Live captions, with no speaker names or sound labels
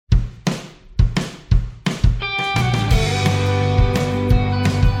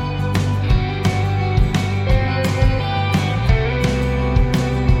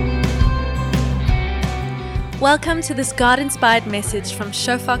Welcome to this God-inspired message from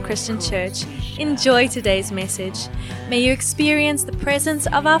Shofar Christian Church. Enjoy today's message. May you experience the presence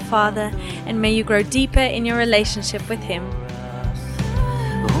of our Father, and may you grow deeper in your relationship with Him.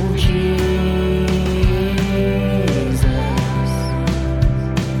 Oh, Jesus,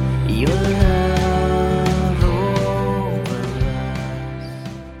 your love over us.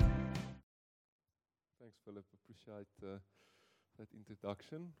 Thanks, Philip. Appreciate that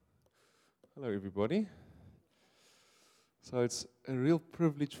introduction. Hello, everybody. So it's a real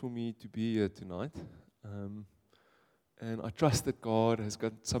privilege for me to be here tonight. And I trust that God has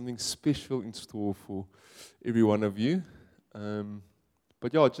got something special in store for every one of you.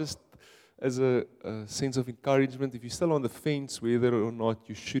 But yeah, just as a sense of encouragement, if you're still on the fence whether or not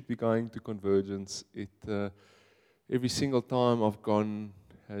you should be going to Convergence, every single time I've gone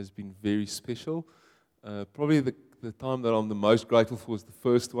has been very special. Probably the time that I'm the most grateful for is the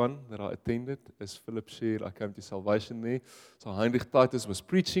first one that I attended. As Philip shared, I came to salvation there. So Heinrich Titus was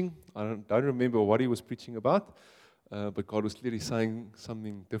preaching. I don't remember what he was preaching about, but God was clearly saying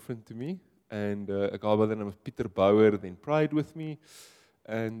something different to me. And a guy by the name of Peter Bauer then prayed with me.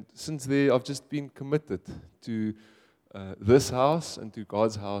 And since there, I've just been committed to this house and to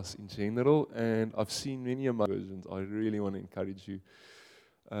God's house in general. And I've seen many of my versions. I really want to encourage you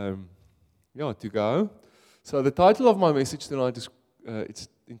to go. So the title of my message tonight is it's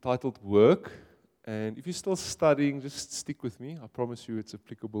entitled Work. And if you're still studying, just stick with me. I promise you it's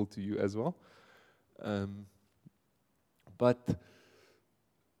applicable to you as well. But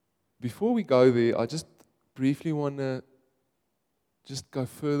before we go there, I just briefly want to just go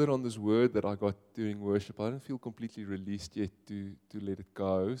further on this word that I got during worship. I don't feel completely released yet to let it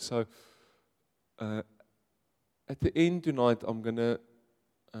go. So at the end tonight, I'm going to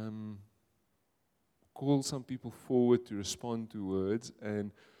call some people forward to respond to words,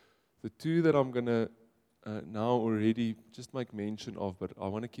 and the two that I'm going to now already just make mention of, but I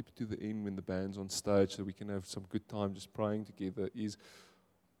want to keep it to the end when the band's on stage so we can have some good time just praying together, is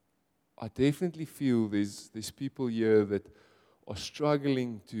I definitely feel there's people here that are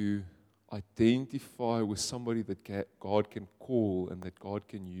struggling to identify with somebody that God can call and that God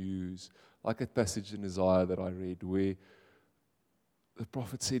can use, like that passage in Isaiah that I read where the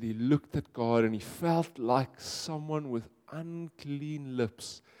prophet said he looked at God and he felt like someone with unclean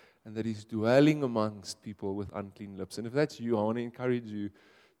lips and that he's dwelling amongst people with unclean lips. And if that's you, I want to encourage you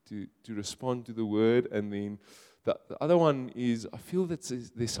to respond to the word. And then the other one is, I feel that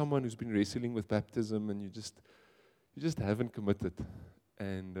there's someone who's been wrestling with baptism and you just haven't committed.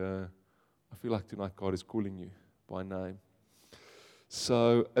 And I feel like tonight God is calling you by name.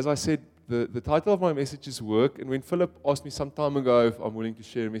 So, as I said, the title of my message is Work. And when Philip asked me some time ago if I'm willing to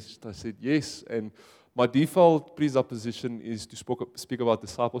share a message, I said yes. And my default presupposition is to speak about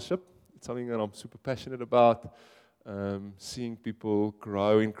discipleship. It's something that I'm super passionate about, seeing people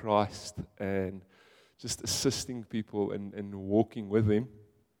grow in Christ and just assisting people and walking with them.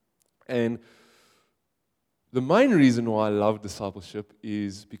 And the main reason why I love discipleship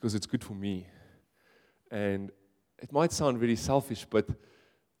is because it's good for me. And it might sound very selfish, but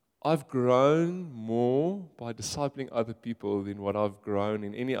I've grown more by discipling other people than what I've grown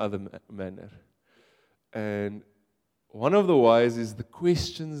in any other manner. And one of the ways is the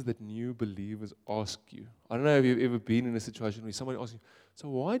questions that new believers ask you. I don't know if you've ever been in a situation where somebody asks you, so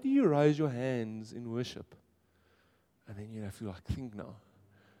why do you raise your hands in worship? And then you have to think now.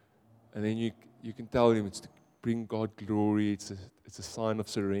 And then you can tell them it's to bring God glory, it's a sign of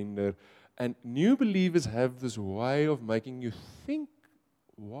surrender. And new believers have this way of making you think,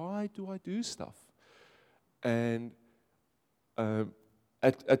 why do I do stuff? And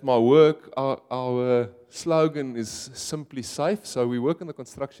at my work, our slogan is simply safe. So we work in the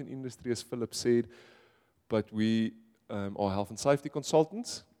construction industry, as Philip said, but we are health and safety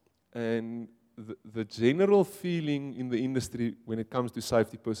consultants. And the general feeling in the industry when it comes to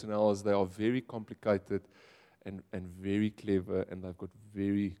safety personnel is they are very complicated and very clever, and they've got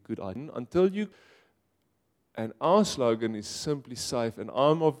very good ideas. And our slogan is simply safe, and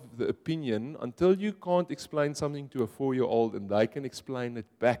I'm of the opinion, until you can't explain something to a 4-year-old and they can explain it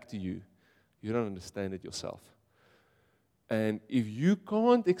back to you, you don't understand it yourself. And if you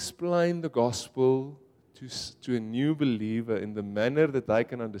can't explain the gospel to a new believer in the manner that they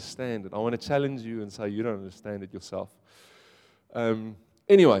can understand it, I want to challenge you and say you don't understand it yourself.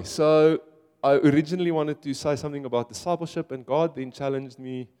 Anyway, so I originally wanted to say something about discipleship, and God then challenged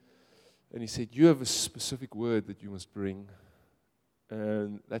me, and He said, you have a specific word that you must bring.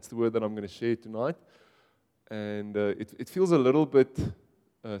 And that's the word that I'm going to share tonight. And it feels a little bit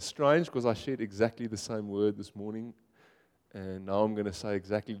strange because I shared exactly the same word this morning. And now I'm going to say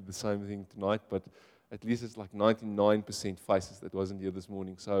exactly the same thing tonight. But At least it's like 99% faces that wasn't here this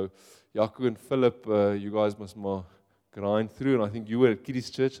morning. So, Jaco and Philip, you guys must grind through. And I think you were at Kiddies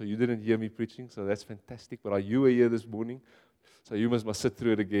Church, so you didn't hear me preaching. So that's fantastic. But you were here this morning, so you must sit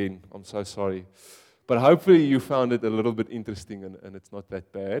through it again. I'm so sorry. But hopefully you found it a little bit interesting and it's not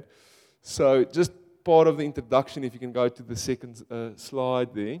that bad. So just part of the introduction, if you can go to the second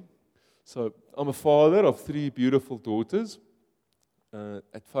slide there. So I'm a father of 3 beautiful daughters.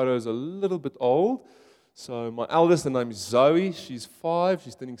 That photo is a little bit old. So my eldest, her name is Zoe. She's 5.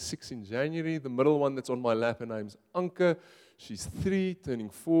 She's turning 6 in January. The middle one that's on my lap, her name's Anke. She's 3, turning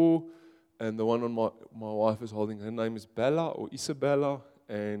 4. And the one on my wife is holding, her name is Bella or Isabella,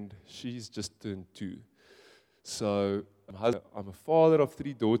 and she's just turned 2. So I'm a father of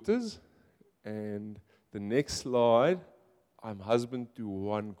 3 daughters. And the next slide, I'm husband to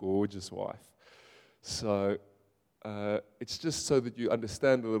 1 gorgeous wife. So it's just so that you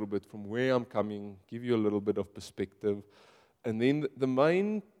understand a little bit from where I'm coming, give you a little bit of perspective. And then the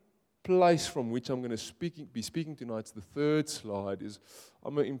main place from which I'm going to be speaking tonight, is the third slide, is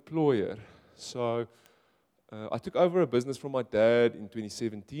I'm an employer. So I took over a business from my dad in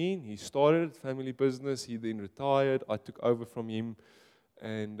 2017. He started a family business. He then retired. I took over from him.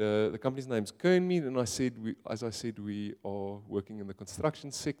 And the company's name's Kernmead. And as I said, we are working in the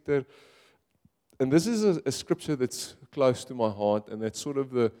construction sector. And this is a scripture that's close to my heart, and that's sort of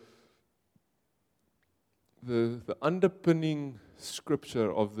the underpinning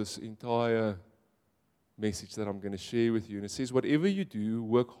scripture of this entire message that I'm going to share with you. And it says, whatever you do,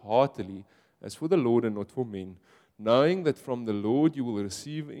 work heartily, as for the Lord and not for men, knowing that from the Lord you will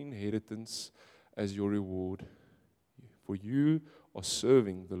receive an inheritance as your reward. For you are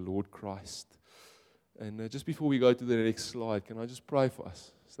serving the Lord Christ. And just before we go to the next slide, can I just pray for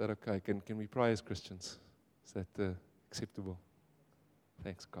us? Is that okay? Can we pray as Christians? Is that acceptable?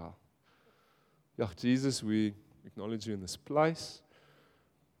 Thanks, Carl. Yeah, Jesus, we acknowledge you in this place.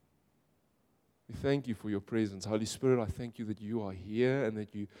 We thank you for your presence. Holy Spirit, I thank you that you are here and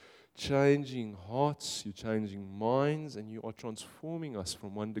that you're changing hearts, you're changing minds, and you are transforming us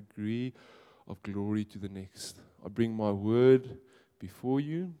from one degree of glory to the next. I bring my word before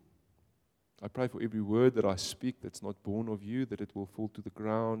you. I pray for every word that I speak that's not born of you, that it will fall to the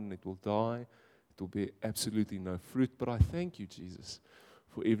ground and it will die. It will bear absolutely no fruit. But I thank you, Jesus,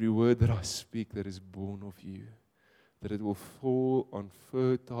 for every word that I speak that is born of you, that it will fall on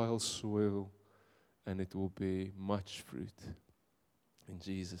fertile soil and it will bear much fruit. In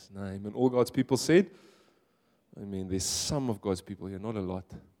Jesus' name. And all God's people said, amen. There's some of God's people here, not a lot.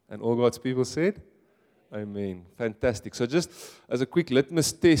 And all God's people said, amen. Fantastic. So just as a quick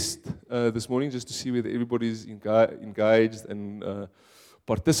litmus test this morning, just to see whether everybody's engaged and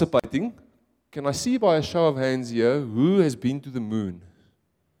participating, can I see by a show of hands here who has been to the moon?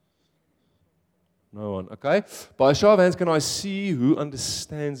 No one. Okay. By a show of hands, can I see who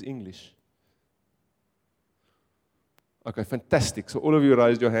understands English? Okay, fantastic. So all of you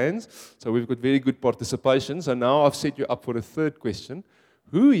raised your hands. So we've got very good participation. So now I've set you up for a third question.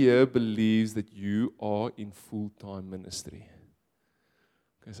 Who here believes that you are in full-time ministry?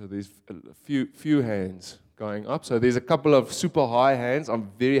 Okay, so there's a few hands going up. So there's a couple of super high hands.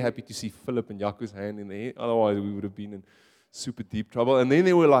 I'm very happy to see Philip and Jaco's hand in there. Otherwise, we would have been in super deep trouble. And then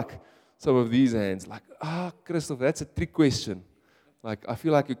there were like some of these hands, like, Christoph, that's a trick question. Like, I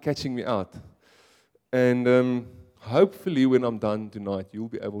feel like you're catching me out. And hopefully, when I'm done tonight, you'll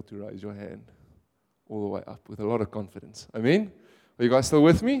be able to raise your hand all the way up with a lot of confidence. Amen? Are you guys still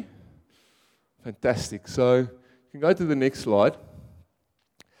with me? Fantastic. So you can go to the next slide.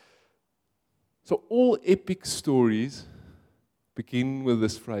 So all epic stories begin with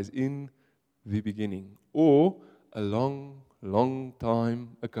this phrase, in the beginning, or a long, long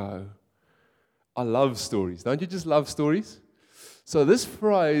time ago. I love stories. Don't you just love stories? So this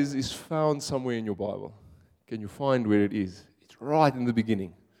phrase is found somewhere in your Bible. Can you find where it is? It's right in the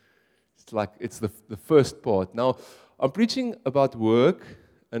beginning. It's like it's the first part. Now, I'm preaching about work,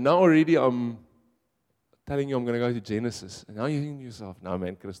 and now already I'm telling you I'm going to go to Genesis. And now you're thinking to yourself, no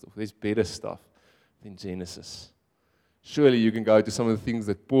man, Christoph, there's better stuff than Genesis. Surely you can go to some of the things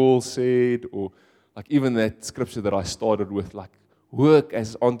that Paul said, or like even that scripture that I started with, like work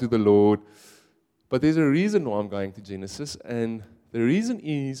as unto the Lord. But there's a reason why I'm going to Genesis, and the reason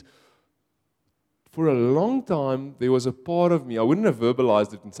is, for a long time, there was a part of me, I wouldn't have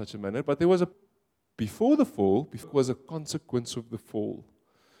verbalized it in such a manner, but there was before the fall, was a consequence of the fall.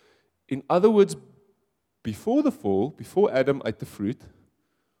 In other words, before the fall, before Adam ate the fruit,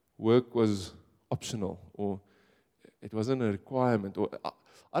 work was optional, or it wasn't a requirement, or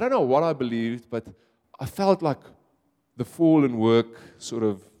I don't know what I believed, but I felt like the fall and work sort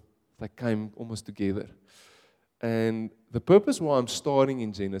of They came almost together. And the purpose why I'm starting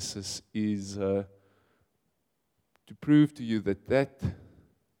in Genesis is to prove to you that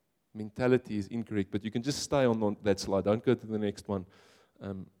mentality is incorrect. But you can just stay on that slide. Don't go to the next one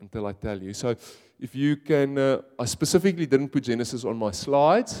until I tell you. So if you can, I specifically didn't put Genesis on my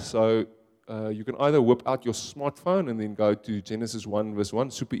slides. So you can either whip out your smartphone and then go to Genesis 1 verse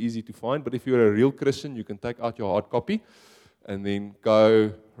 1. Super easy to find. But if you're a real Christian, you can take out your hard copy and then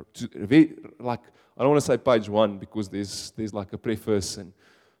go to, I don't want to say page 1 because there's like a preface and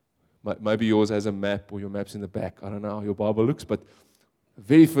maybe yours has a map or your map's in the back. I don't know how your Bible looks, but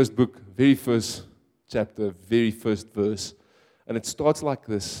very first book, very first chapter, very first verse. And it starts like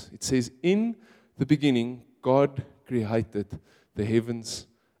this. It says, in the beginning, God created the heavens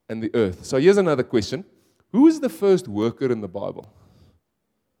and the earth. So here's another question. Who is the first worker in the Bible?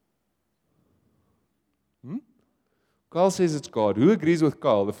 Carl says it's God. Who agrees with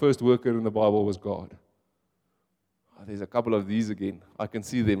Carl? The first worker in the Bible was God. Oh, there's a couple of these again. I can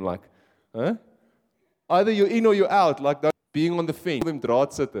see them like, huh? Either you're in or you're out, like that. Being on the fence. Call them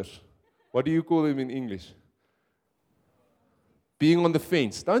draadsitters. What do you call them in English? Being on the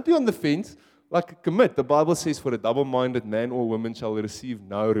fence. Don't be on the fence. Like commit. The Bible says, for a double-minded man or woman shall receive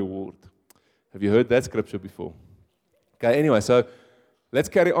no reward. Have you heard that scripture before? Okay, anyway, so let's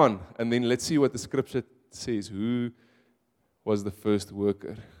carry on. And then let's see what the scripture says. Who was the first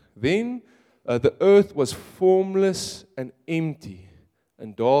worker? Then the earth was formless and empty,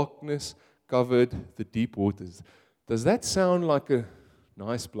 and darkness covered the deep waters. Does that sound like a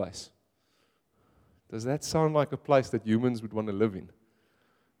nice place? Does that sound like a place that humans would want to live in?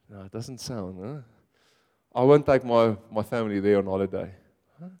 No, it doesn't sound, huh? I won't take my family there on holiday.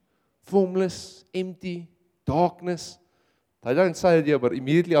 Huh? Formless, empty, darkness. I don't say it here, but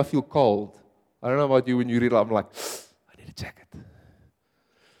immediately I feel cold. I don't know about you when you read it, I'm like, I need a jacket.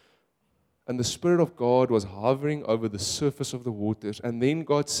 And the Spirit of God was hovering over the surface of the waters. And then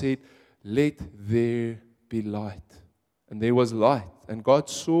God said, let there be light. And there was light. And God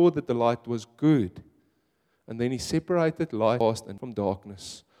saw that the light was good. And then He separated light from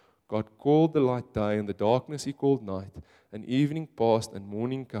darkness. God called the light day, and the darkness He called night. And evening passed, and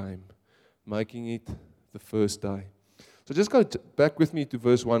morning came, making it the first day. So just go back with me to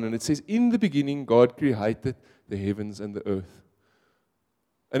verse 1, and it says, in the beginning God created the heavens and the earth.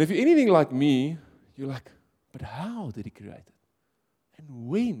 And if you're anything like me, you're like, but how did He create it? And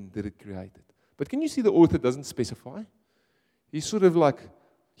when did it create it? But can you see the author doesn't specify? He's sort of like,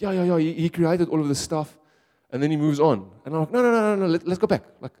 he created all of this stuff, and then he moves on. And I'm like, no, let's go back.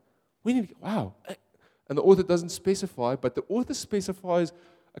 Like, wow. And the author doesn't specify, but the author specifies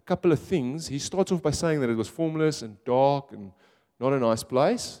a couple of things. He starts off by saying that it was formless and dark and not a nice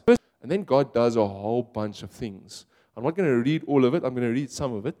place. And then God does a whole bunch of things. I'm not going to read all of it. I'm going to read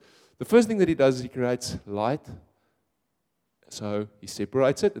some of it. The first thing that He does is He creates light. So He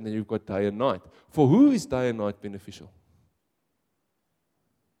separates it, and then you've got day and night. For who is day and night beneficial?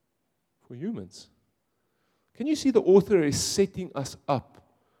 For humans. Can you see the author is setting us up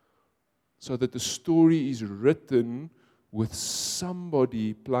so that the story is written with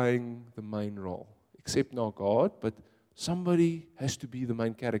somebody playing the main role? Except not God, but somebody has to be the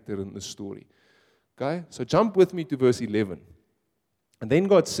main character in the story. Okay, so jump with me to verse 11. And then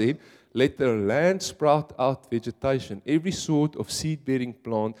God said, let the land sprout out vegetation, every sort of seed-bearing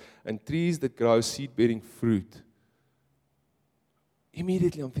plant, and trees that grow seed-bearing fruit.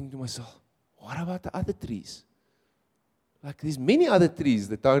 Immediately I'm thinking to myself, what about the other trees? Like there's many other trees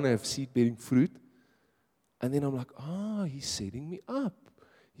that don't have seed-bearing fruit. And then I'm like, He's setting me up.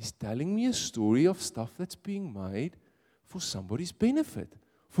 He's telling me a story of stuff that's being made for somebody's benefit.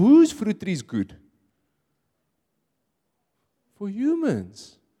 For whose fruit tree is good? For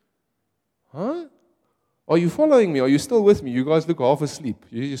humans. Huh? Are you following me? Are you still with me? You guys look half asleep.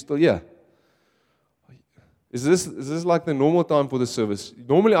 You're still here. Is this like the normal time for the service?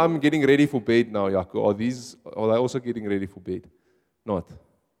 Normally I'm getting ready for bed now, Jaco. Are they also getting ready for bed? Not.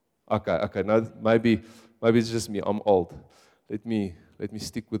 Okay. No, maybe it's just me. I'm old. Let me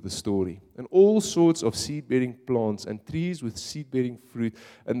stick with the story. And all sorts of seed-bearing plants and trees with seed-bearing fruit,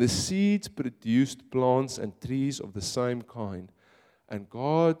 and the seeds produced plants and trees of the same kind. And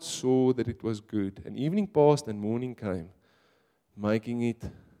God saw that it was good. And evening passed and morning came, making it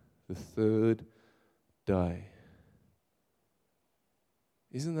the third day.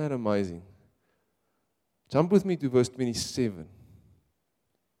 Isn't that amazing? Jump with me to verse 27.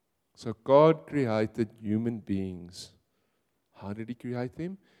 So God created human beings. How did He create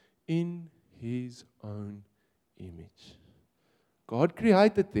them? In His own image. God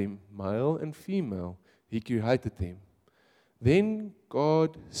created them, male and female. He created them. Then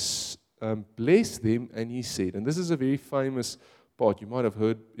God blessed them, and He said, and this is a very famous part. You might have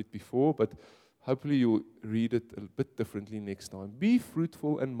heard it before, but hopefully you'll read it a bit differently next time. Be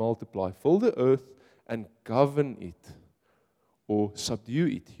fruitful and multiply. Fill the earth and govern it, or subdue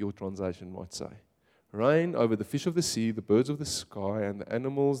it, your translation might say. Reign over the fish of the sea, the birds of the sky, and the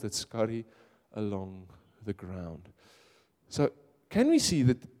animals that scurry along the ground. So, can we see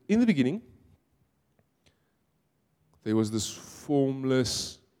that in the beginning, there was this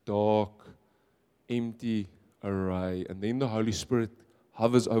formless, dark, empty array, and then the Holy Spirit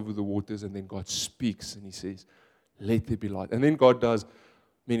hovers over the waters, and then God speaks, and He says, let there be light. And then God does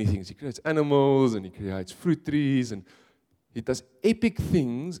many things. He creates animals, and He creates fruit trees, and He does epic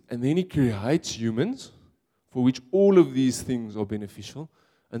things, and then He creates humans, for which all of these things are beneficial.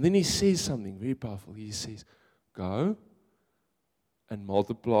 And then He says something very powerful. He says, go and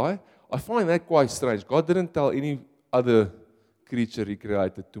multiply. I find that quite strange. God didn't tell any other creature He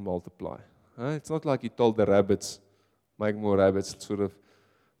created to multiply. It's not like He told the rabbits, make more rabbits,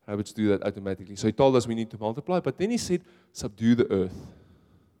 rabbits do that automatically. So He told us we need to multiply, but then He said, subdue the earth,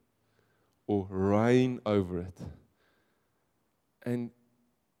 or reign over it. And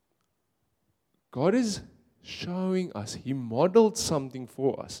God is showing us, He modeled something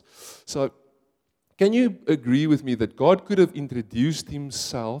for us. So, can you agree with me that God could have introduced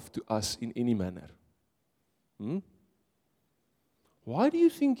Himself to us in any manner? Why do you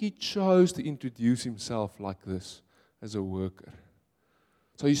think He chose to introduce Himself like this as a worker?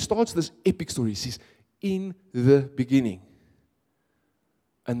 So He starts this epic story. He says, in the beginning.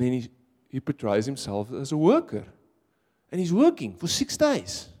 And then He portrays Himself as a worker. And He's working for 6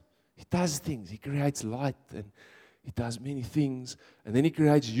 days. He does things. He creates light and He does many things. And then He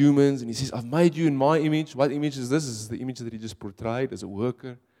creates humans and He says, I've made you in my image. What image is this? This is the image that He just portrayed as a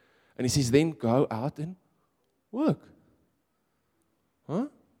worker. And He says, then go out and work.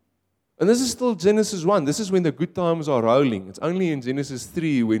 And this is still Genesis 1. This is when the good times are rolling. It's only in Genesis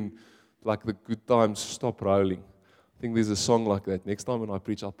 3 when like the good times stop rolling. I think there's a song like that. Next time when I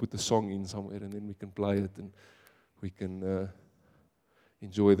preach, I'll put the song in somewhere and then we can play it and we can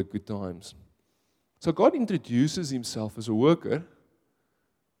enjoy the good times. So God introduces Himself as a worker,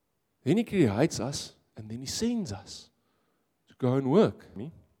 then He creates us, and then He sends us to go and work.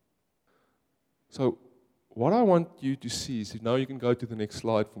 So what I want you to see is, now you can go to the next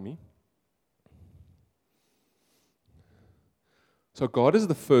slide for me. So God is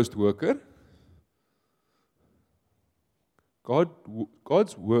the first worker.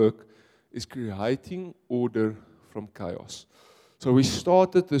 God's work is creating order from chaos. So we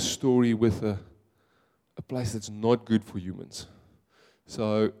started this story with a place that's not good for humans.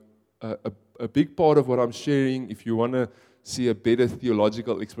 So a big part of what I'm sharing, if you want to see a better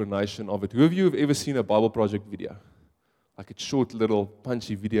theological explanation of it, who of you have ever seen a Bible Project video? Like it's short little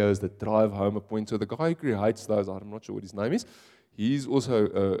punchy videos that drive home a point. So the guy who creates those, I'm not sure what his name is, he's also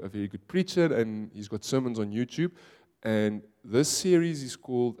a very good preacher and he's got sermons on YouTube. And this series is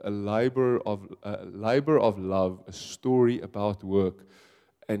called A Labor of Love, a story about work.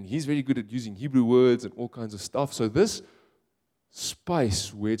 And he's very good at using Hebrew words and all kinds of stuff. So this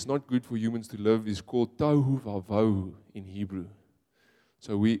space where it's not good for humans to live is called tohu vavohu in Hebrew.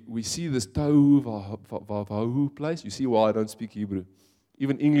 So we see this tohu vavohu place. You see why I don't speak Hebrew.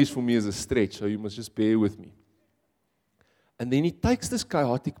 Even English for me is a stretch, so you must just bear with me. And then he takes this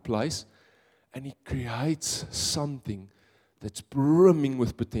chaotic place and he creates something that's brimming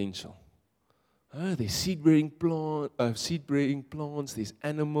with potential. There's seed-bearing plants, there's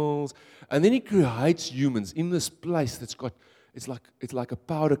animals, and then he creates humans in this place that's got, it's like a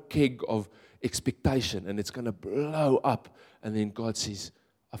powder keg of expectation, and it's going to blow up. And then God says,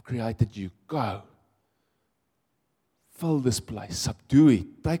 I've created you, go. Fill this place, subdue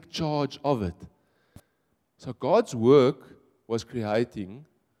it, take charge of it. So God's work was creating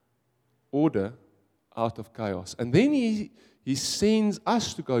order out of chaos. And then He sends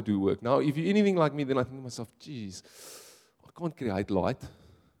us to go do work. Now, if you're anything like me, then I think to myself, geez, I can't create light.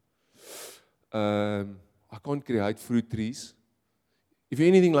 I can't create fruit trees. If you're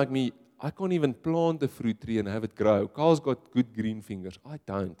anything like me, I can't even plant a fruit tree and have it grow. Carl's got good green fingers. I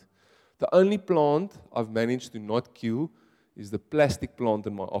don't. The only plant I've managed to not kill is the plastic plant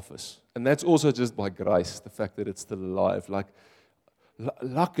in my office. And that's also just by grace, the fact that it's still alive. Like,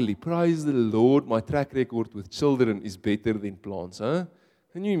 luckily, praise the Lord, my track record with children is better than plants. Huh?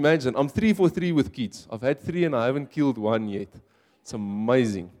 Can you imagine? I'm 3 for 3 with kids. I've had 3 and I haven't killed one yet. It's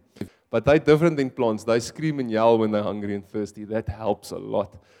amazing. But they're different than plants. They scream and yell when they're hungry and thirsty. That helps a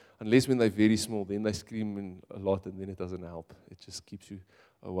lot. Unless when they're very small, then they scream a lot and then it doesn't help. It just keeps you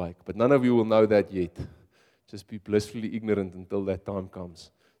awake. But none of you will know that yet. Just be blissfully ignorant until that time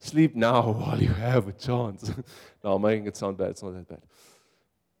comes. Sleep now while you have a chance. No, I'm making it sound bad. It's not that bad.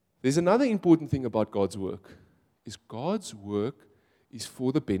 There's another important thing about God's work. Is God's work is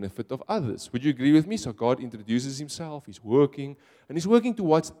for the benefit of others. Would you agree with me? So God introduces himself. He's working. And he's working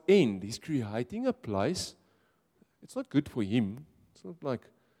towards end. He's creating a place. It's not good for him. It's not like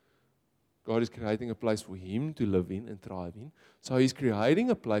God is creating a place for him to live in and thrive in. So he's creating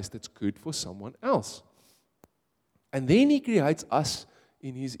a place that's good for someone else. And then he creates us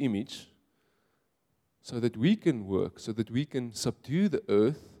in his image so that we can work, so that we can subdue the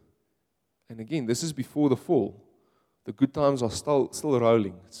earth. And again, this is before the fall. The good times are still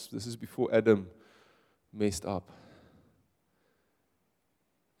rolling. This is before Adam messed up.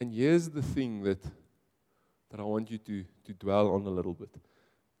 And here's the thing that I want you to dwell on a little bit.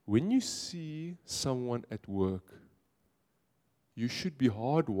 When you see someone at work, you should be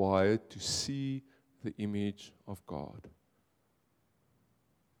hardwired to see the image of God.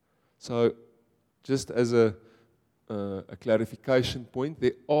 So, just as a clarification point,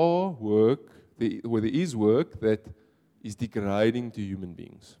 there is work that is degrading to human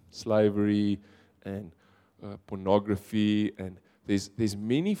beings. Slavery and pornography, and there's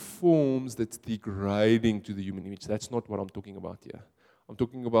many forms that's degrading to the human image. That's not what I'm talking about here. I'm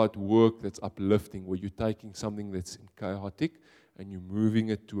talking about work that's uplifting, where you're taking something that's chaotic and you're moving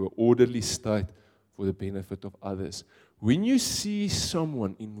it to an orderly state for the benefit of others. When you see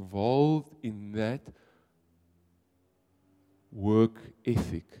someone involved in that work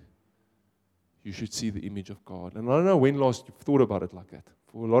ethic, you should see the image of God. And I don't know when last you've thought about it like that.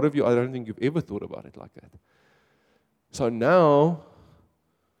 For a lot of you, I don't think you've ever thought about it like that. So now,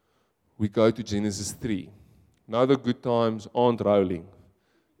 we go to Genesis 3. Now the good times aren't rolling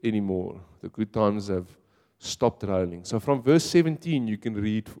anymore. The good times have stopped rolling. So from verse 17, you can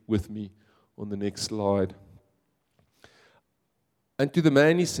read with me on the next slide. And to the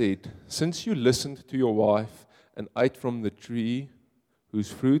man he said, since you listened to your wife and ate from the tree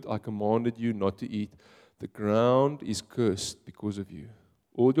whose fruit I commanded you not to eat, the ground is cursed because of you.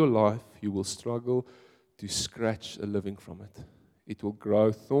 All your life you will struggle to scratch a living from it. It will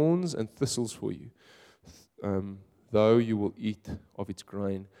grow thorns and thistles for you, though you will eat of its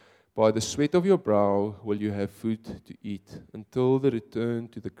grain. By the sweat of your brow will you have food to eat, until the return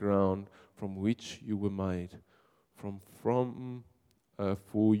to the ground from which you were made.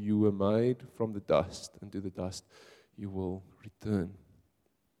 For you were made from the dust, and to the dust you will return.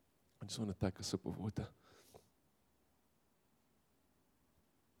 I just want to take a sip of water.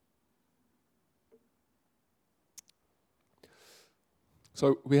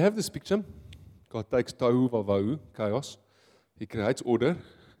 So we have this picture. God takes tohu vavohu, chaos. He creates order.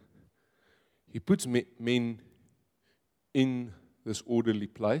 He puts men in this orderly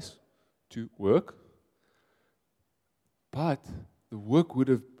place to work. But the work would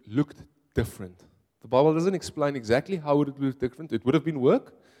have looked different. The Bible doesn't explain exactly how it would look different. It would have been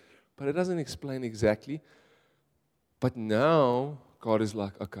work, but it doesn't explain exactly. But now, God is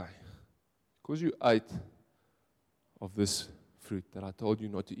like, okay, because you ate of this fruit that I told you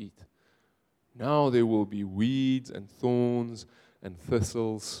not to eat, now there will be weeds and thorns and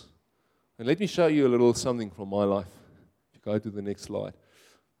thistles. And let me show you a little something from my life. If you go to the next slide.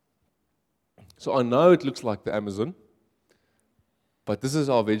 So I know it looks like the Amazon, but this is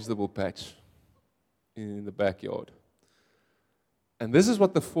our vegetable patch in the backyard. And this is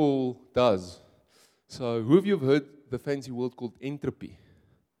what the fall does. So who of you have heard the fancy word called entropy?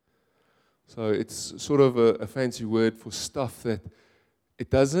 So it's sort of a fancy word for stuff that it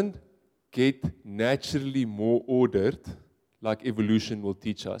doesn't get naturally more ordered like evolution will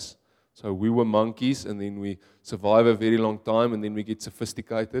teach us. So we were monkeys, and then we survive a very long time, and then we get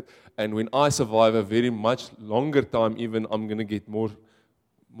sophisticated. And when I survive a very much longer time, even I'm going to get more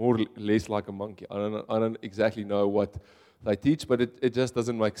or less like a monkey. I don't exactly know what they teach, but it just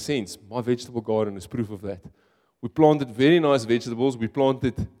doesn't make sense. My vegetable garden is proof of that. We planted very nice vegetables. We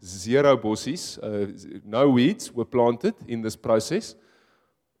planted 0 bossies. No weeds were planted in this process.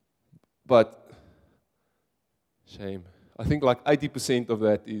 But, shame. I think like 80% of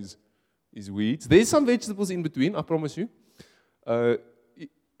that is weeds. There's some vegetables in between, I promise you.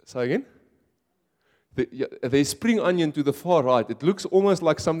 Say again? There's spring onion to the far right. It looks almost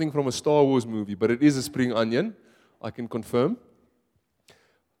like something from a Star Wars movie, but it is a spring onion, I can confirm.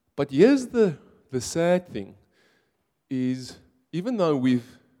 But here's the sad thing, is even though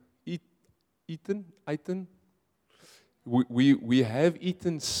we've eaten, we have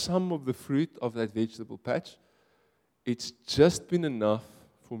eaten some of the fruit of that vegetable patch, it's just been enough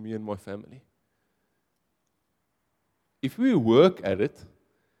for me and my family. If we work at it,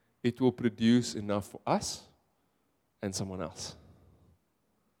 it will produce enough for us and someone else.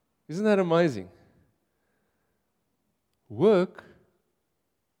 Isn't that amazing? Work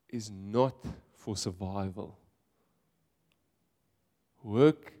is not for survival.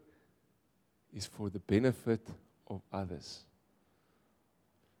 Work is for the benefit of others.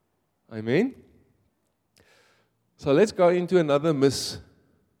 Amen? So let's go into another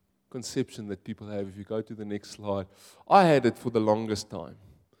misconception that people have. If you go to the next slide. I had it for the longest time.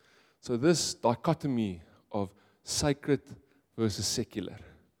 So this dichotomy of sacred versus secular.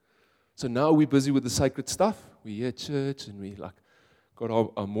 So now we're busy with the sacred stuff. We're here at church and we like got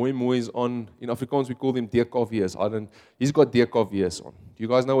our mooi moois on. In Afrikaans we call them DKV's. He's got DKV's on. Do you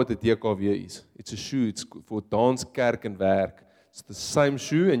guys know what the DKV is? It's a shoe. It's for dans, kerk en werk. It's the same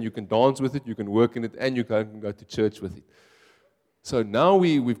shoe and you can dance with it, you can work in it, and you can go to church with it. So now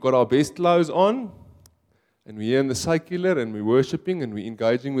we've got our best clothes on, and we're here in the secular, and we're worshiping, and we're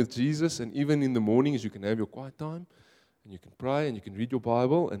engaging with Jesus, and even in the mornings you can have your quiet time, and you can pray, and you can read your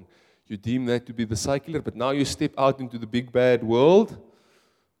Bible, and you deem that to be the secular, but now you step out into the big bad world,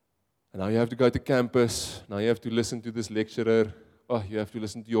 and now you have to go to campus, now you have to listen to this lecturer, you have to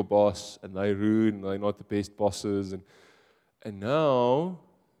listen to your boss, and they're rude, and they're not the best bosses, and now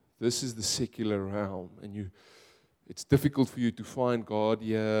this is the secular realm, and it's difficult for you to find God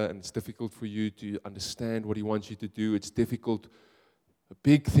here, and it's difficult for you to understand what He wants you to do. It's difficult. A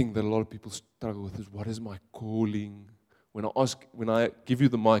big thing that a lot of people struggle with is, what is my calling? When I give you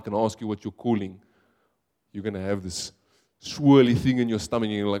the mic and I ask you what your calling, you're going to have this swirly thing in your stomach,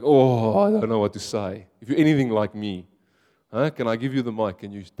 and you're like, I don't know what to say. If you're anything like me, can I give you the mic?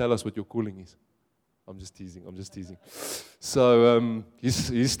 Can you tell us what your calling is? I'm just teasing. So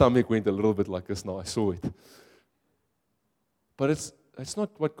his stomach went a little bit like this now. I saw it. But it's not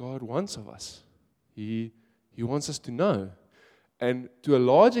what God wants of us. He wants us to know. And to a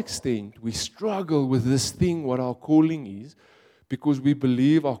large extent, we struggle with this thing, what our calling is, because we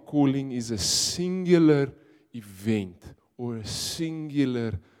believe our calling is a singular event or a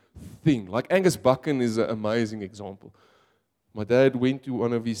singular thing. Like Angus Buchan is an amazing example. My dad went to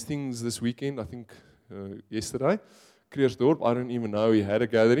one of his things this weekend, I think yesterday, Kreersdorp. I don't even know he had a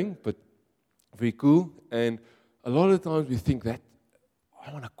gathering, but very cool. And a lot of times we think that,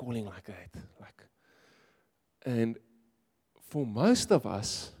 I want a calling like that. And for most of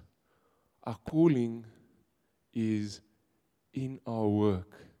us, our calling is in our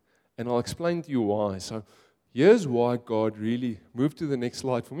work. And I'll explain to you why. So here's why God really, move to the next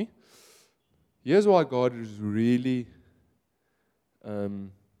slide for me. Here's why God is really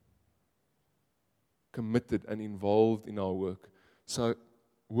committed and involved in our work. So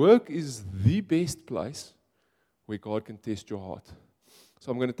work is the best place where God can test your heart.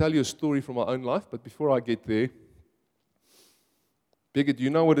 So I'm going to tell you a story from my own life, but before I get there, Birgit, do you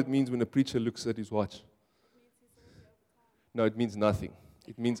know what it means when a preacher looks at his watch? No, it means nothing.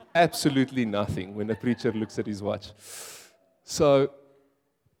 It means absolutely nothing when a preacher looks at his watch. So,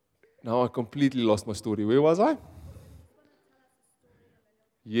 now I completely lost my story. Where was I?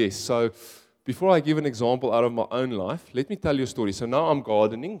 Yes, so before I give an example out of my own life, let me tell you a story. So now I'm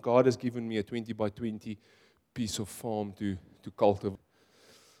gardening. God has given me a 20 by 20 piece of farm to cultivate.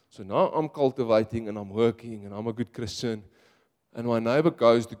 So now I'm cultivating and I'm working and I'm a good Christian. And my neighbor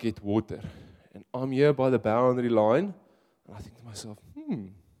goes to get water. And I'm here by the boundary line. And I think to myself,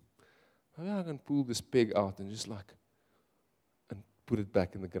 maybe I can pull this peg out and just and put it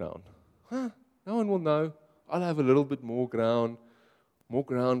back in the ground. No one will know. I'll have a little bit more ground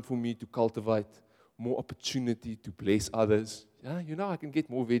for me to cultivate, more opportunity to bless others. Yeah, I can get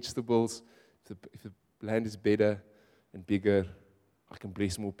more vegetables. If the land is better and bigger, I can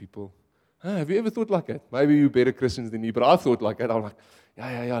bless more people. Have you ever thought like that? Maybe you're better Christians than me, but I thought like that. I'm like,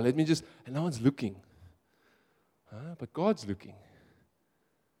 let me just, and no one's looking. But God's looking.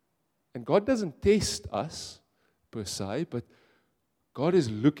 And God doesn't test us, per se, but God is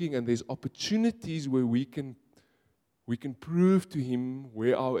looking, and there's opportunities where we can prove to Him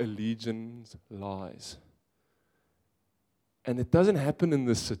where our allegiance lies. And it doesn't happen in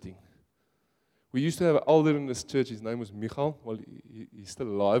this sitting. We used to have an elder in this church. His name was Michal. Well, he's still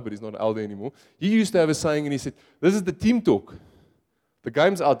alive, but he's not an elder anymore. He used to have a saying, and he said, this is the team talk. The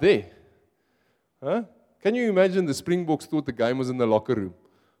game's out there. Can you imagine the Springboks thought the game was in the locker room?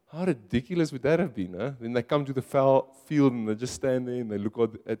 How ridiculous would that have been? Then they come to the field, and they just stand there, and they look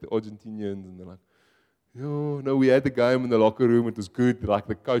at the Argentinians, and they're like, no, we had the game in the locker room. It was good. Like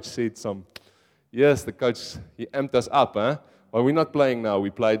the coach said yes, the coach, he amped us up, Well, we're not playing now. We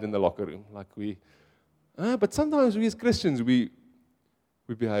played in the locker room. But sometimes we as Christians, we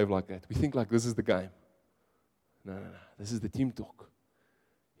behave like that. We think like this is the game. No. This is the team talk.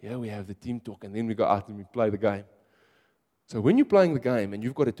 Yeah, we have the team talk, and then we go out and we play the game. So when you're playing the game and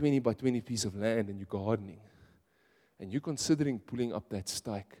you've got a 20 by 20 piece of land and you're gardening, and you're considering pulling up that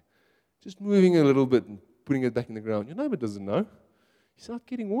stake, just moving a little bit and putting it back in the ground, your neighbor doesn't know. He's not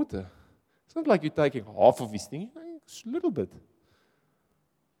getting water. It's not like you're taking half of his thing, it's a little bit.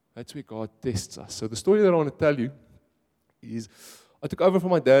 That's where God tests us. So the story that I want to tell you is, I took over from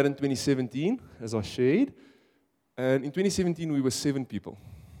my dad in 2017, as I shared. And in 2017, we were 7 people.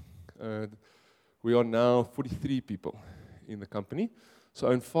 We are now 43 people in the company.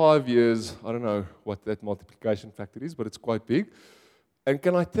 So in 5 years, I don't know what that multiplication factor is, but it's quite big. And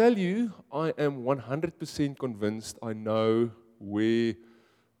can I tell you, I am 100% convinced I know where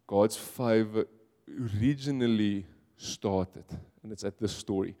God's favor originally started. And it's at this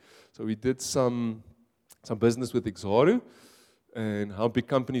story. So we did some business with Exaru. And how big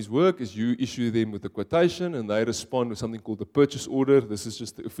companies work is you issue them with a quotation and they respond with something called a purchase order. This is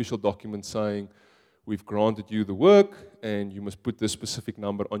just the official document saying, we've granted you the work and you must put this specific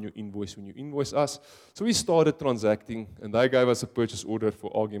number on your invoice when you invoice us. So we started transacting and they gave us a purchase order for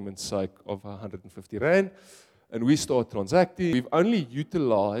argument's sake of 150 Rand. And we start transacting. We've only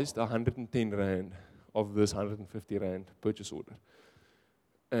utilized 110 Rand of this 150 Rand purchase order.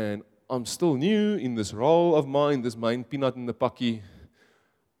 And I'm still new in this role of mine, this main peanut in the pakkie.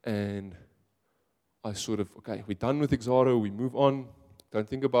 And I sort of, okay, we're done with Exaru, we move on. Don't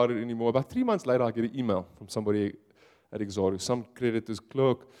think about it anymore. About 3 months later, I get an email from somebody at Exaru, some creditor's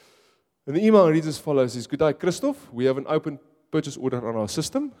clerk. And the email reads as follows, says, "Good day, Christoph. We have an open purchase order on our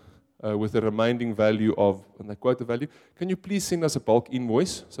system with a remaining value of," and they quote the value, "Can you please send us a bulk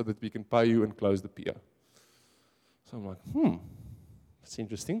invoice so that we can pay you and close the PO?" So I'm like, that's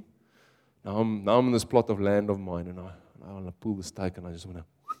interesting. Now I'm in this plot of land of mine, and I want to pull the stake, and I just want to,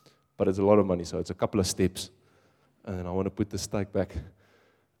 but it's a lot of money, so it's a couple of steps. And then I want to put the stake back.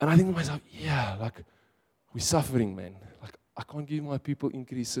 And I think to myself, yeah, like, we're suffering, man. Like, I can't give my people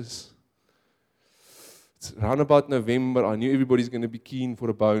increases. It's around about November. I knew everybody's going to be keen for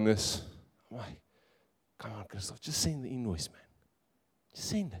a bonus. I'm like, come on, Christoph, just send the invoice, man. Just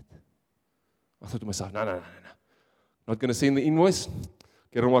send it. I thought to myself, no. Not going to send the invoice.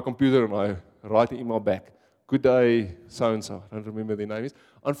 Get on my computer and I write an email back. Good day, so-and-so. I don't remember their name is.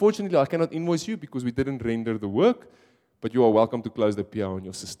 Unfortunately, I cannot invoice you because we didn't render the work, but you are welcome to close the PO on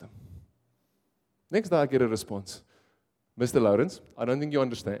your system. Next day, I get a response. Mr. Lawrence, I don't think you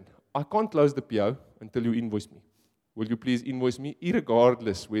understand. I can't close the PO until you invoice me. Will you please invoice me,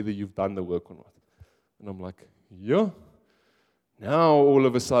 irregardless whether you've done the work or not? And I'm like, yeah. Now, all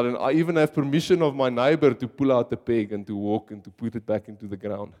of a sudden, I even have permission of my neighbor to pull out the peg and to walk and to put it back into the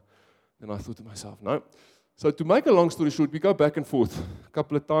ground. And I thought to myself, no. So to make a long story short, we go back and forth a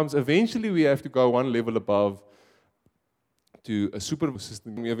couple of times. Eventually, we have to go one level above to a super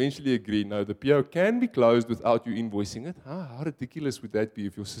system. We eventually agree, no, the PO can be closed without you invoicing it. How ridiculous would that be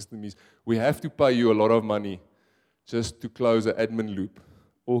if your system is, we have to pay you a lot of money just to close an admin loop.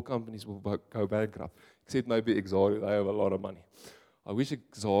 All companies will go bankrupt, except maybe Exaru, they have a lot of money. I wish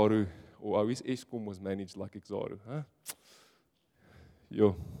Exaru, or I wish Eskom was managed like Exaru.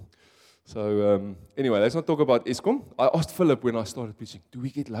 Yo. So anyway, let's not talk about Eskom. I asked Philip when I started preaching, do we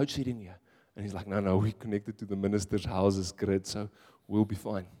get load shedding here? And he's like, no, we're connected to the minister's houses grid, so we'll be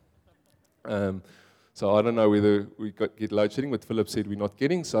fine. So I don't know whether we get load shedding, but Philip said we're not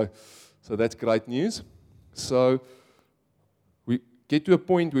getting, so that's great news. So we get to a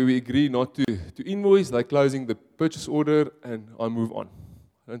point where we agree not to invoice, they're closing the purchase order, and I move on.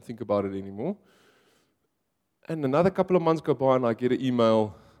 I don't think about it anymore. And another couple of months go by, and I get an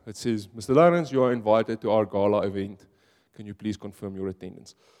email that says, Mr. Lawrence, you are invited to our gala event. Can you please confirm your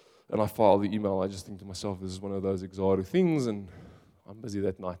attendance? And I file the email. I just think to myself, this is one of those Exaru things, and I'm busy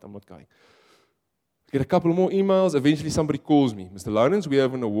that night. I'm not going. I get a couple more emails. Eventually, somebody calls me. Mr. Lawrence, we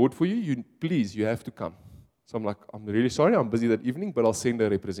have an award for you. Please, you have to come. So I'm like, I'm really sorry. I'm busy that evening, but I'll send a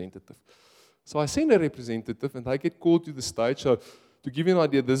representative. So I send a representative, and I get called to the stage. So to give you an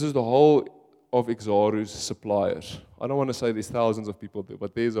idea, this is the whole of Exaru's suppliers. I don't want to say there's thousands of people there,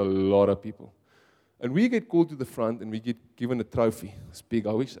 but there's a lot of people. And we get called to the front, and we get given a trophy. It's big.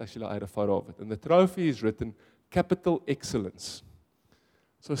 I wish actually I had a photo of it. And the trophy is written, Capital Excellence.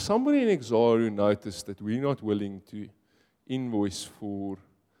 So somebody in Exaru noticed that we're not willing to invoice for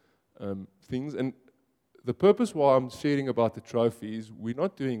things. And the purpose why I'm sharing about the trophy is we're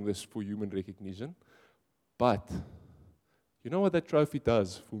not doing this for human recognition, but you know what that trophy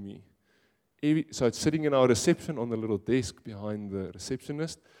does for me? So it's sitting in our reception on the little desk behind the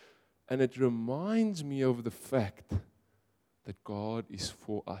receptionist, and it reminds me of the fact that God is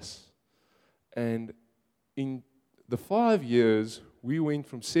for us. And in the 5 years, we went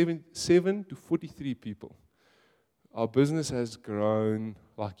from 7 to 43 people. our business has grown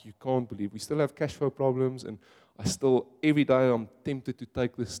like you can't believe. We still have cash flow problems, and every day I'm tempted to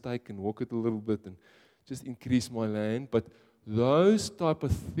take the stake and walk it a little bit and just increase my land. But those type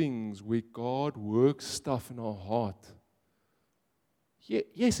of things where God works stuff in our heart,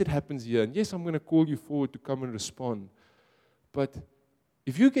 yes, it happens here, and yes, I'm going to call you forward to come and respond. But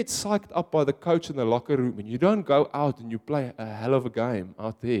if you get psyched up by the coach in the locker room and you don't go out and you play a hell of a game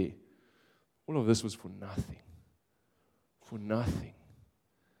out there, all of this was for nothing. For nothing.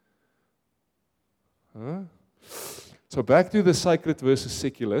 Huh? So back to the sacred versus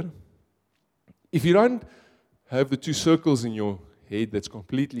secular. If you don't have the two circles in your head that's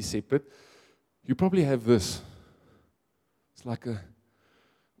completely separate, you probably have this. It's like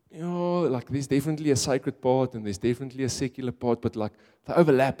like there's definitely a sacred part and there's definitely a secular part, but like they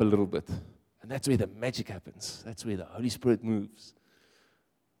overlap a little bit. And that's where the magic happens. That's where the Holy Spirit moves.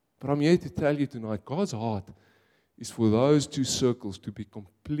 But I'm here to tell you tonight, God's heart is for those two circles to be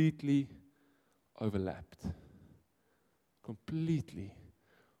completely overlapped. Completely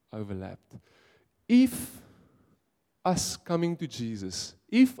overlapped. If us coming to Jesus,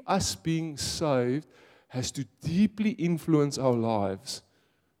 if us being saved has to deeply influence our lives,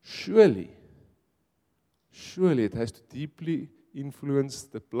 surely it has to deeply influence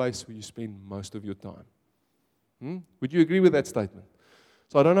the place where you spend most of your time. Would you agree with that statement?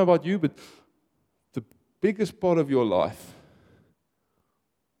 So I don't know about you, but the biggest part of your life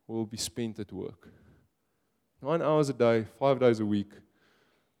will be spent at work. 9 hours a day, 5 days a week.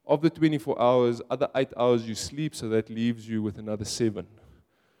 Of the 24 hours, other 8 hours you sleep, so that leaves you with another 7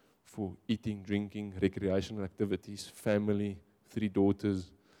 for eating, drinking, recreational activities, family, 3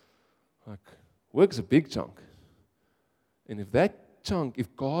 daughters. Like, work's a big chunk. And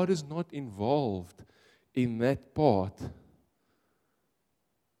if God is not involved in that part,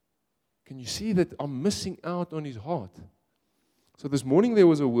 can you see that I'm missing out on His heart? So this morning there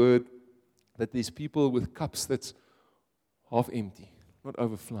was a word that there's people with cups that's half empty, not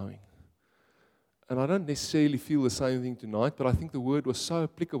overflowing. And I don't necessarily feel the same thing tonight, but I think the word was so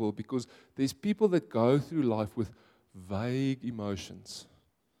applicable because there's people that go through life with vague emotions.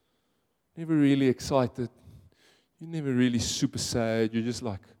 Never really excited. You're never really super sad. You're just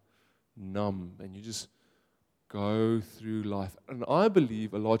like numb and you just go through life. And I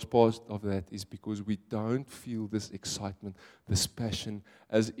believe a large part of that is because we don't feel this excitement, this passion,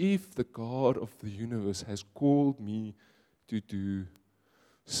 as if the God of the universe has called me to do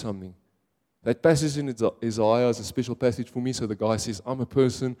something. That passage in Isaiah is a special passage for me. So the guy says, I'm a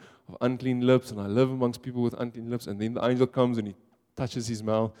person of unclean lips and I live amongst people with unclean lips. And then the angel comes and he touches his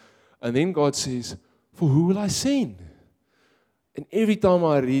mouth. And then God says, for who will I send? And every time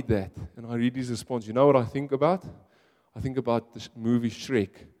I read that and I read his response, you know what I think about? I think about the movie Shrek,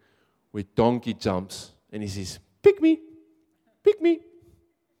 where Donkey jumps and he says, pick me, pick me,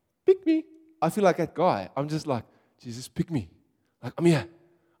 pick me. I feel like that guy. I'm just like, Jesus, pick me. Like, I'm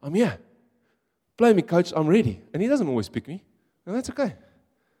here. Play me, coach, I'm ready. And he doesn't always pick me, and that's okay.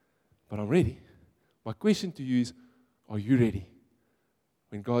 But I'm ready. My question to you is, are you ready?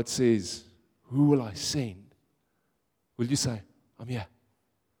 When God says, who will I send? Will you say, I'm here,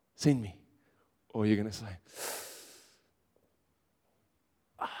 send me? Or are you going to say,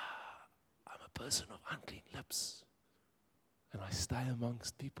 I'm a person of unclean lips, and I stay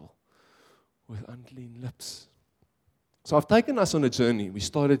amongst people with unclean lips. So I've taken us on a journey. We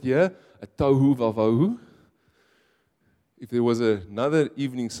started here at Tohu Vavohu. If there was another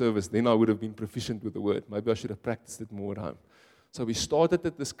evening service, then I would have been proficient with the word. Maybe I should have practiced it more at home. So we started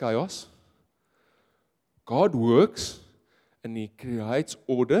at this chaos. God works and He creates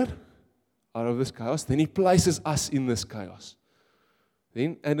order out of this chaos. Then He places us in this chaos.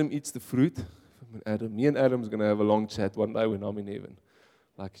 Then Adam eats the fruit. Me and Adam's going to have a long chat one day when I'm in heaven.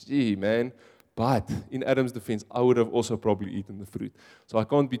 Like, gee, man. But in Adam's defense, I would have also probably eaten the fruit. So I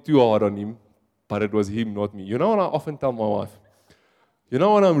can't be too hard on him, but it was him, not me. You know what I often tell my wife? You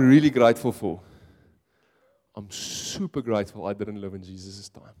know what I'm really grateful for? I'm super grateful I didn't live in Jesus'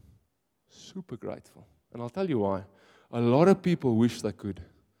 time. Super grateful. And I'll tell you why. A lot of people wish they could.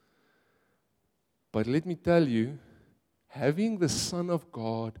 But let me tell you, having the Son of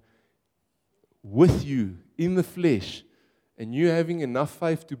God with you in the flesh, and you having enough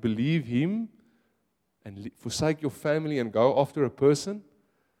faith to believe Him and forsake your family and go after a person,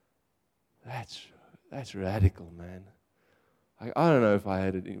 that's radical, man. I don't know if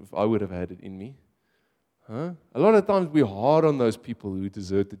I would have had it in me. Huh? A lot of times we're hard on those people who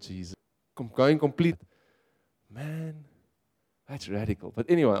deserted Jesus. Going complete. Man, that's radical. But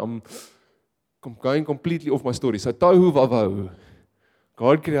anyway, I'm going completely off my story. So Tohu Vavohu.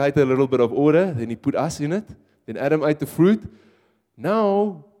 God created a little bit of order, then He put us in it. Then Adam ate the fruit.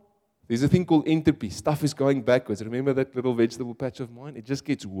 Now, there's a thing called entropy. Stuff is going backwards. Remember that little vegetable patch of mine? It just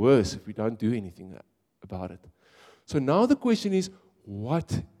gets worse if we don't do anything about it. So now the question is,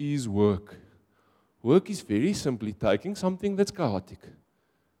 what is work? Work is very simply taking something that's chaotic,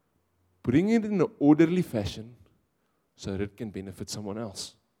 putting it in an orderly fashion so that it can benefit someone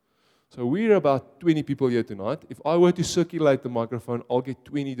else. So we're about 20 people here tonight. If I were to circulate the microphone, I'll get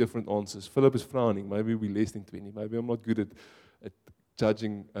 20 different answers. Philip is frowning. Maybe we're less than 20. Maybe I'm not good at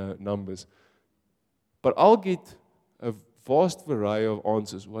judging numbers. But I'll get a vast variety of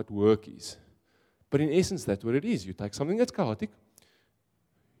answers what work is. But in essence, that's what it is. You take something that's chaotic,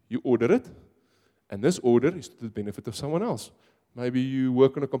 you order it, and this order is to the benefit of someone else. Maybe you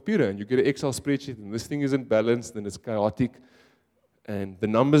work on a computer and you get an Excel spreadsheet and this thing isn't balanced and it's chaotic and the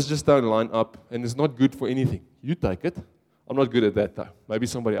numbers just don't line up and it's not good for anything. You take it. I'm not good at that though. Maybe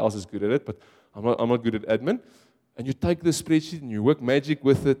somebody else is good at it, but I'm not good at admin. And you take the spreadsheet and you work magic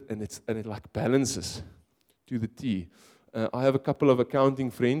with it and it like balances to the T. I have a couple of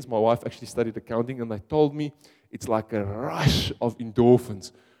accounting friends. My wife actually studied accounting and they told me it's like a rush of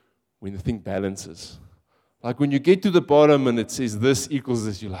endorphins when the thing balances. Like when you get to the bottom and it says this equals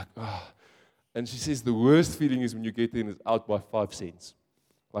this, you're like, ah. And she says the worst feeling is when you get there and it's out by 5 cents.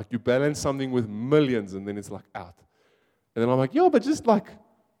 Like you balance something with millions and then it's like out. And then I'm like, yeah, but just like.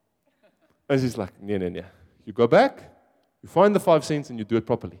 And she's like, no. You go back, you find the 5 cents and you do it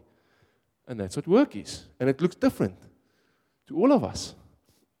properly. And that's what work is. And it looks different to all of us.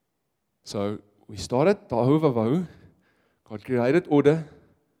 So we started Tahu Vavahu. God created order.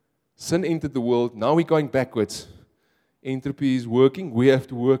 Sin entered the world. Now we're going backwards. Entropy is working. We have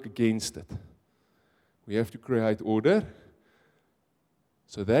to work against it. We have to create order.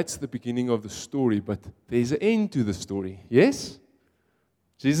 So that's the beginning of the story. But there's an end to the story. Yes?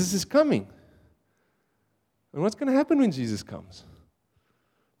 Jesus is coming. And what's going to happen when Jesus comes?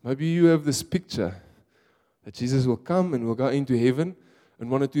 Maybe you have this picture that Jesus will come and we'll go into heaven and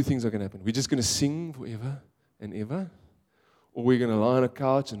one or two things are going to happen. We're just going to sing forever and ever. Or we're going to lie on a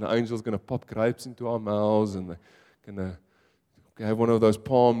couch and the angel's going to pop grapes into our mouths and they're going to have one of those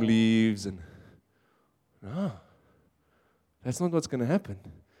palm leaves. And no, that's not what's going to happen.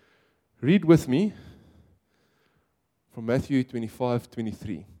 Read with me from Matthew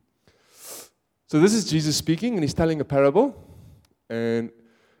 25:23. So this is Jesus speaking and he's telling a parable. And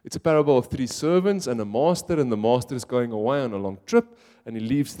it's a parable of 3 servants and a master, and the master is going away on a long trip, and he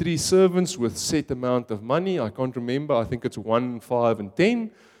leaves 3 servants with set amount of money. I can't remember. I think it's 1, 5, and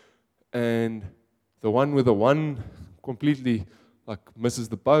 10. And the one with the 1 completely like misses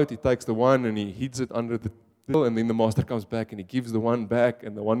the boat. He takes the 1 and he hits it under the hill, and then the master comes back and he gives the 1 back,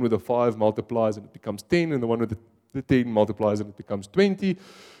 and the one with the 5 multiplies and it becomes 10, and the one with the 10 multiplies and it becomes 20.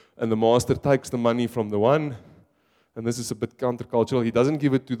 And the master takes the money from the 1. And this is a bit countercultural. He doesn't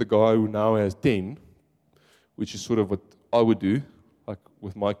give it to the guy who now has 10, which is sort of what I would do, like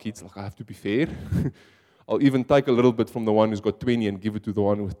with my kids. Like I have to be fair. I'll even take a little bit from the one who's got 20 and give it to the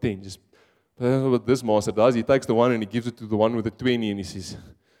one with 10. But that's what this master does. He takes the 1 and he gives it to the one with the 20 and he says,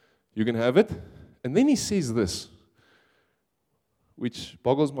 you can have it. And then he says this, which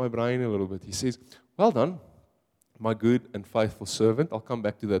boggles my brain a little bit. He says, well done, my good and faithful servant. I'll come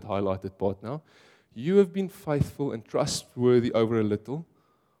back to that highlighted part now. You have been faithful and trustworthy over a little.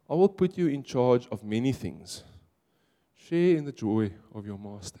 I will put you in charge of many things. Share in the joy of your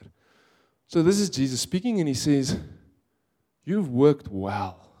master. So this is Jesus speaking, and he says, you've worked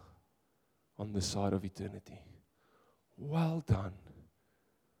well on this side of eternity. Well done.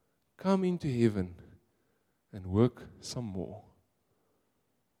 Come into heaven and work some more.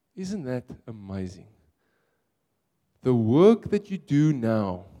 Isn't that amazing? The work that you do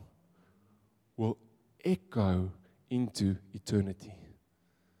now will echo into eternity.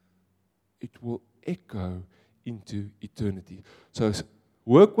 It will echo into eternity. So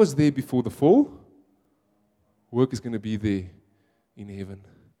work was there before the fall. Work is going to be there in heaven.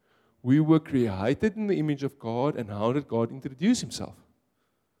 We were created in the image of God, and how did God introduce himself?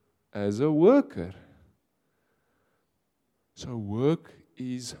 As a worker. So work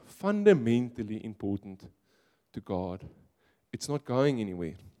is fundamentally important to God. It's not going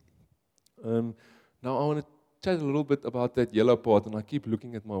anywhere. Now I want to chat a little bit about that yellow part, and I keep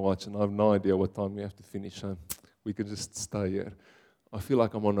looking at my watch and I have no idea what time we have to finish, so we can just stay here. I feel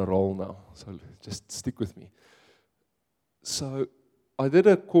like I'm on a roll now, so just stick with me. So I did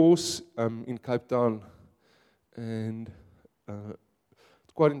a course in Cape Town, and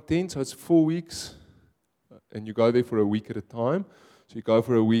it's quite intense. So it's 4 weeks, and you go there for a week at a time. So you go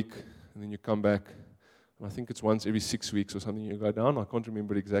for a week, and then you come back. And I think it's once every 6 weeks or something you go down. I can't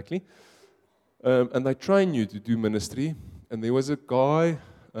remember exactly. And they train you to do ministry. And there was a guy,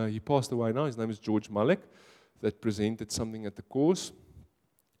 he passed away now, his name is George Malek, that presented something at the course.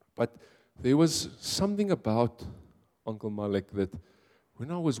 But there was something about Uncle Malek that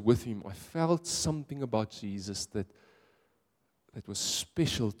when I was with him, I felt something about Jesus that was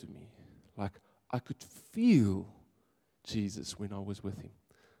special to me. Like I could feel Jesus when I was with him.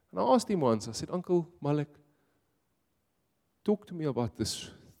 And I asked him once, I said, Uncle Malek, talk to me about this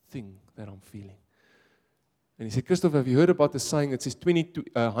thing that I'm feeling. And he said, Christopher, have you heard about the saying that says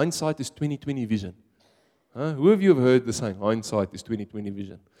hindsight is 20/20 vision? Huh? Who of you have heard the saying, hindsight is 20/20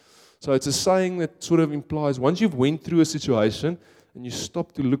 vision? So it's a saying that sort of implies once you've went through a situation and you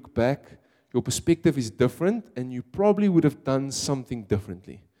stop to look back, your perspective is different and you probably would have done something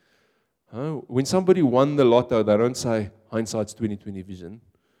differently. When somebody won the lotto, they don't say hindsight's 20/20 vision.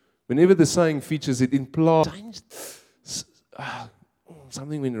 Whenever the saying features, it implies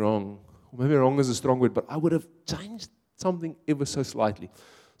something went wrong. Or maybe wrong is a strong word, but I would have changed something ever so slightly.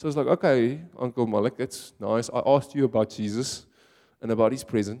 So it's like, okay, Uncle Malek, that's nice. I asked you about Jesus and about his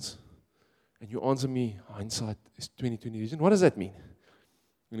presence, and you answer me, hindsight is 20/20 vision. What does that mean?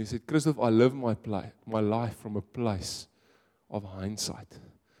 And he said, Christoph, I live my life from a place of hindsight.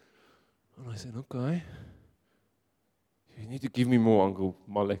 And I said, okay. You need to give me more, Uncle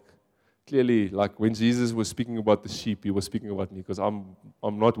Malek. Clearly, like when Jesus was speaking about the sheep, he was speaking about me because I'm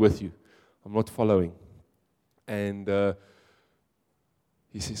not with you. I'm not following. And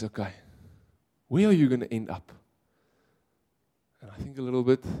he says, okay, where are you going to end up? And I think a little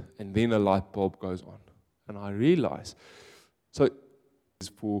bit, and then a light bulb goes on. And I realize, so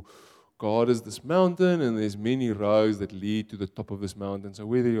for God is this mountain, and there's many roads that lead to the top of this mountain. So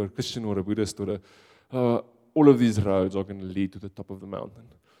whether you're a Christian or a Buddhist or all of these roads are going to lead to the top of the mountain.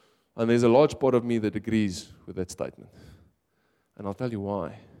 And there's a large part of me that agrees with that statement. And I'll tell you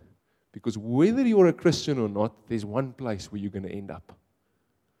why. Because whether you're a Christian or not, there's one place where you're going to end up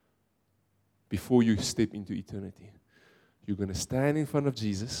before you step into eternity. You're going to stand in front of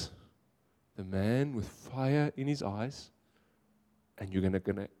Jesus, the man with fire in his eyes, and you're going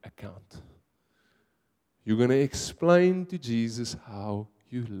to account. You're going to explain to Jesus how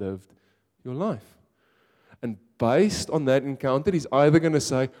you lived your life. And based on that encounter, he's either going to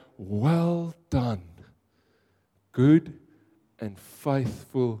say, well done, good and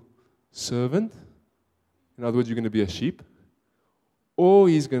faithful servant. In other words, you're going to be a sheep. Or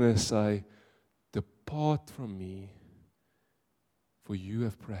he's going to say, depart from me, for you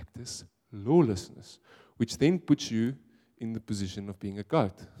have practiced lawlessness, which then puts you in the position of being a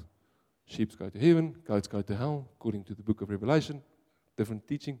goat. Sheep go to heaven, goats go to hell, according to the book of Revelation. Different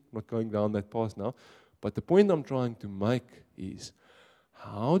teaching, not going down that path now. But the point I'm trying to make is,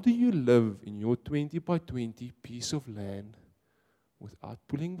 how do you live in your 20/20 piece of land without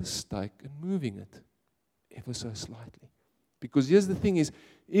pulling the stake and moving it ever so slightly? Because here's the thing is,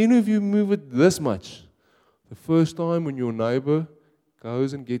 even if you move it this much, the first time when your neighbor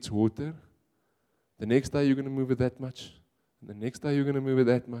goes and gets water, the next day you're going to move it that much, and the next day you're going to move it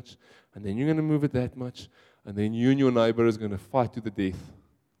that much, and then you're going to move it that much, and then you and your neighbor is going to fight to the death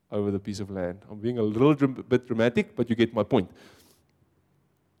over the piece of land. I'm being a little bit dramatic, but you get my point.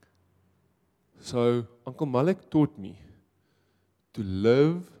 So Uncle Malek taught me to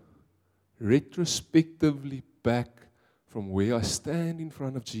live retrospectively back from where I stand in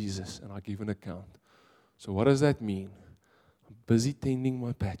front of Jesus and I give an account. So what does that mean? I'm busy tending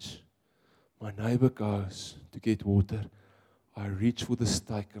my patch. My neighbor goes to get water. I reach for the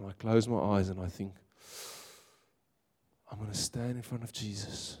stake and I close my eyes and I think, I'm going to stand in front of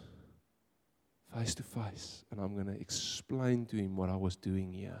Jesus, face to face, and I'm going to explain to him what I was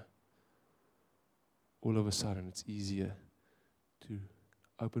doing here. All of a sudden, it's easier to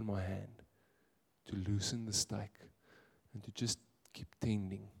open my hand, to loosen the stake, and to just keep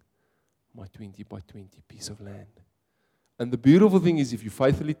tending my 20/20 piece of land. And the beautiful thing is, if you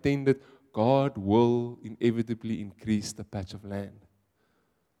faithfully tend it, God will inevitably increase the patch of land.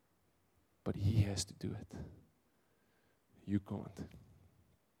 But He has to do it. You can't.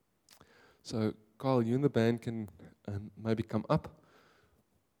 So, Carl, you and the band can maybe come up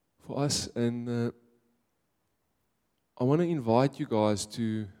for us. And I want to invite you guys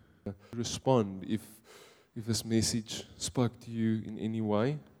to respond if this message spoke to you in any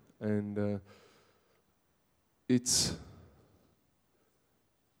way. And it's...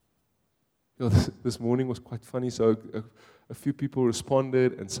 This morning was quite funny. So a few people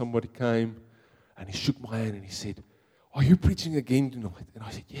responded, and somebody came, and he shook my hand, and he said, "Are you preaching again tonight?" And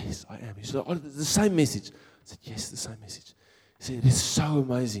I said, "Yes, I am." He said, "Oh, the same message." I said, "Yes, the same message." He said, "It's so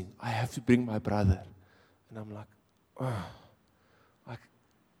amazing. I have to bring my brother." And I'm like,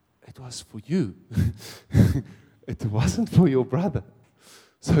 it was for you. It wasn't for your brother.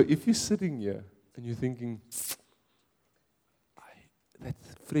 So if you're sitting here and you're thinking, that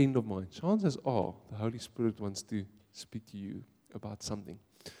friend of mine, chances are the Holy Spirit wants to speak to you about something.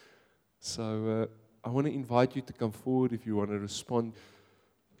 So I want to invite you to come forward if you want to respond.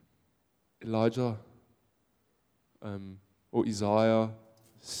 Elijah or Isaiah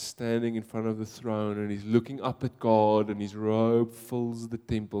standing in front of the throne, and he's looking up at God, and his robe fills the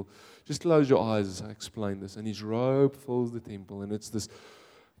temple. Just close your eyes as I explain this. And his robe fills the temple, and it's this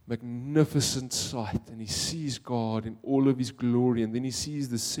magnificent sight, and he sees God in all of his glory, and then he sees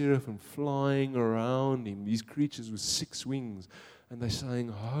the seraphim flying around him, these creatures with 6 wings, and they're saying,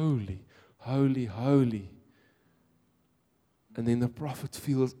 holy, holy, holy. And then the prophet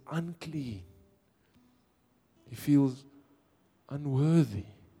feels unclean. He feels unworthy.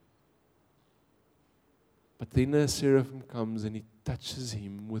 But then a seraphim comes and he touches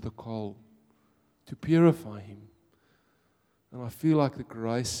him with a coal to purify him. And I feel like the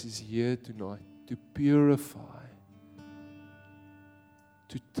grace is here tonight to purify,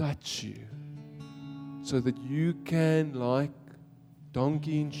 to touch you, so that you can, like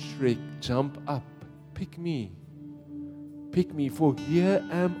donkey in Shrek, jump up. Pick me, for here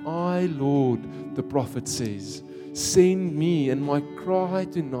am I, Lord, the prophet says. Send me, and my cry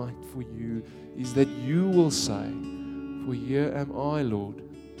tonight for you is that you will say, for here am I, Lord.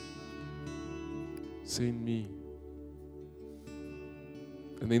 Send me.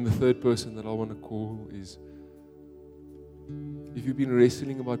 And then the third person that I want to call is, if you've been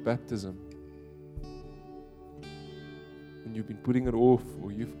wrestling about baptism, and you've been putting it off,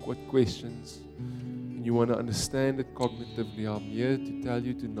 or you've got questions, and you want to understand it cognitively, I'm here to tell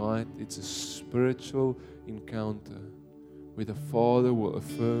you tonight it's a spiritual encounter where the Father will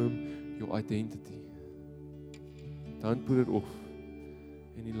affirm your identity. Don't put it off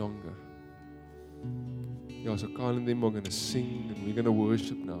any longer. Yeah, so Kyle and them are going to sing, and we're going to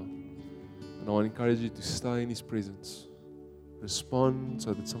worship now. And I want to encourage you to stay in His presence. Respond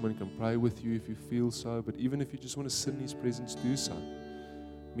so that someone can pray with you if you feel so. But even if you just want to sit in His presence, do so.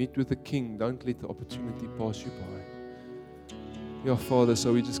 Meet with the King. Don't let the opportunity pass you by. Yeah, Father,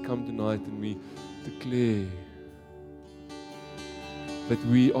 so we just come tonight and we declare that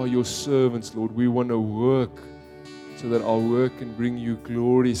we are your servants, Lord. We want to work so that our work can bring you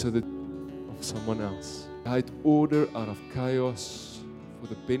glory so that of someone else. Create order out of chaos for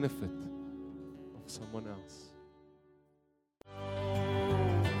the benefit of someone else.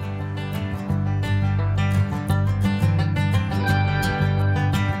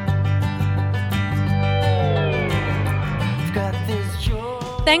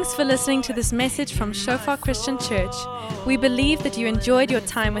 Thanks for listening to this message from Shofar Christian Church. We believe that you enjoyed your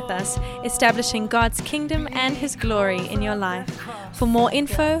time with us, establishing God's kingdom and His glory in your life. For more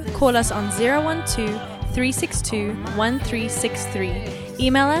info, call us on 012-362-1363.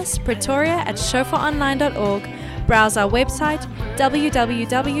 Email us pretoria@shofaronline.org. Browse our website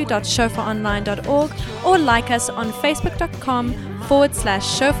www.shofaronline.org or like us on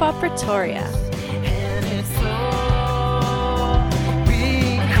facebook.com/Shofar Pretoria.